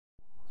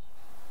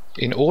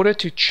In order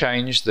to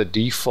change the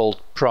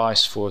default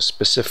price for a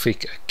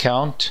specific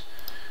account,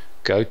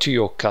 go to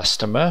your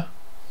customer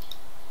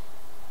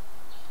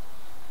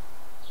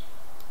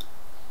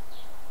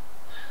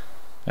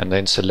and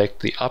then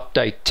select the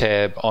Update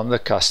tab on the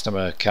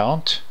customer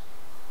account,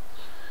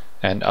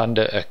 and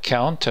under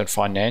Account and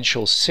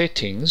Financial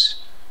Settings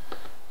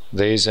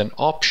there's an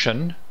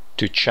option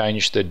to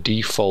change the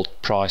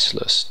default price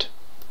list.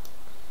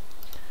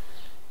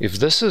 If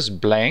this is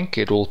blank,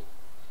 it will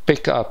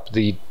pick up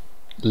the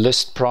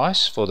list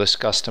price for this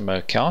customer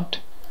account,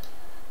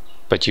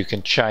 but you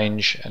can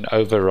change and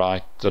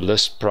overwrite the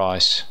list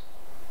price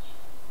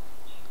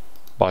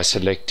by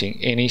selecting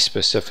any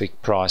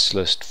specific price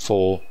list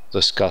for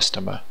this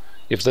customer.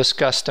 If this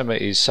customer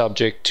is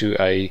subject to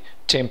a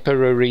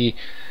temporary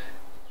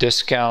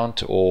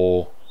discount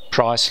or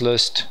price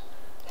list,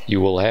 you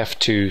will have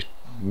to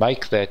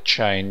make that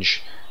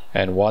change,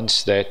 and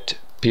once that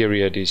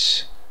period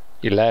is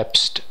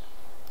elapsed,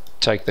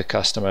 take the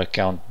customer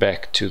account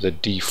back to the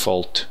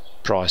default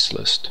price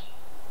list.